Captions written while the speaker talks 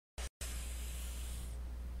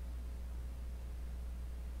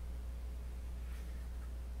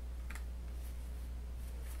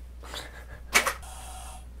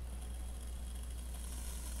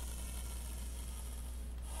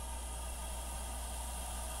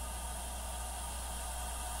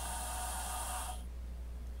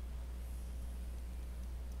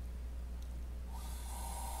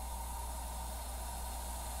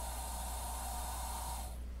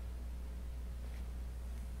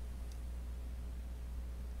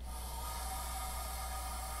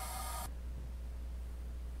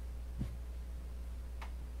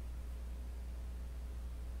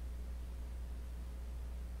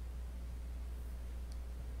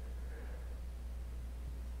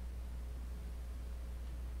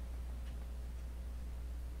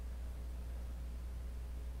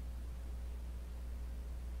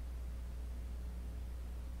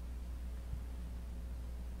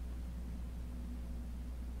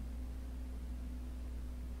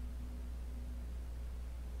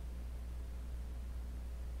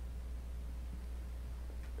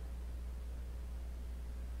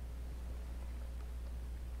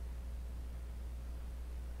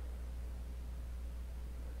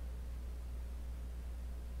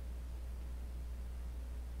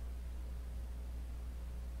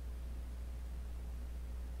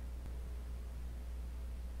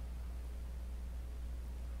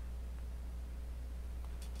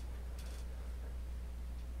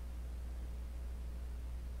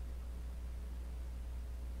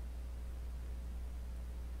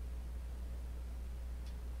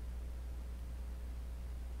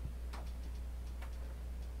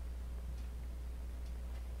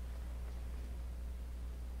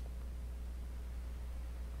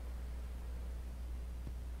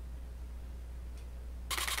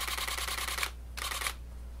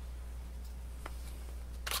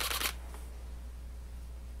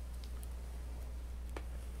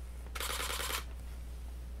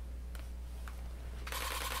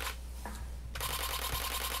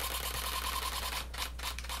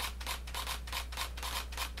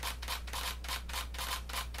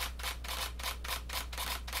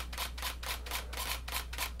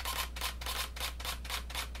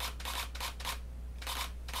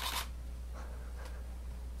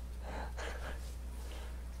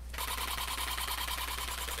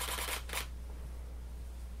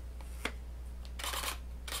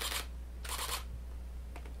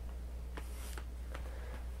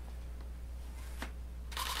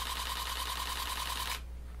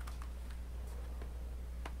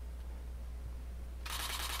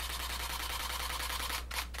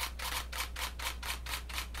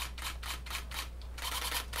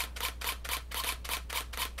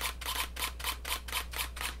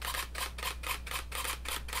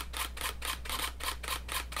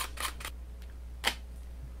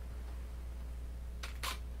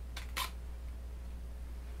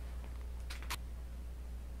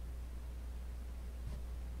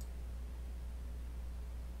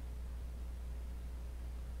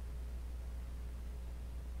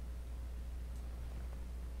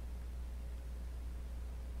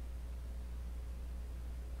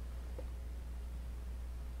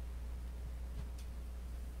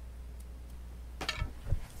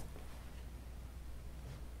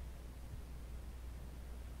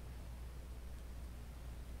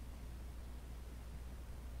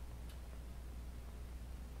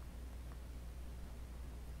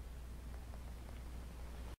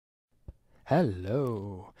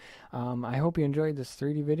Hello. I hope you enjoyed this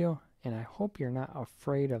 3D video, and I hope you're not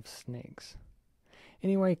afraid of snakes.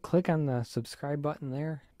 Anyway, click on the subscribe button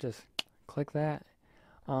there. Just click that.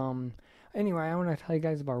 Um, anyway, I want to tell you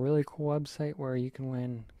guys about a really cool website where you can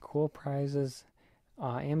win cool prizes,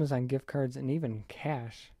 Amazon gift cards, and even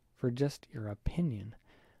cash for just your opinion.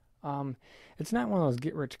 It's not one of those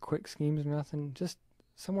get-rich-quick schemes or nothing. Just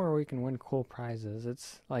somewhere where we can win cool prizes.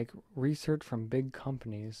 It's like research from big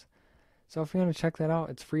companies. So if you want to check that out,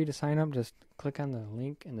 it's free to sign up. Just click on the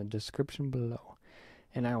link in the description below.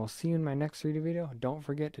 And I will see you in my next 3D video. Don't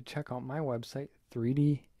forget to check out my website,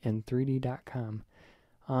 3dand3d.com.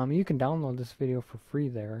 You can download this video for free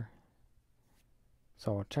there.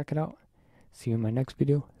 So check it out. See you in my next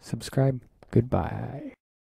video. Subscribe. Goodbye.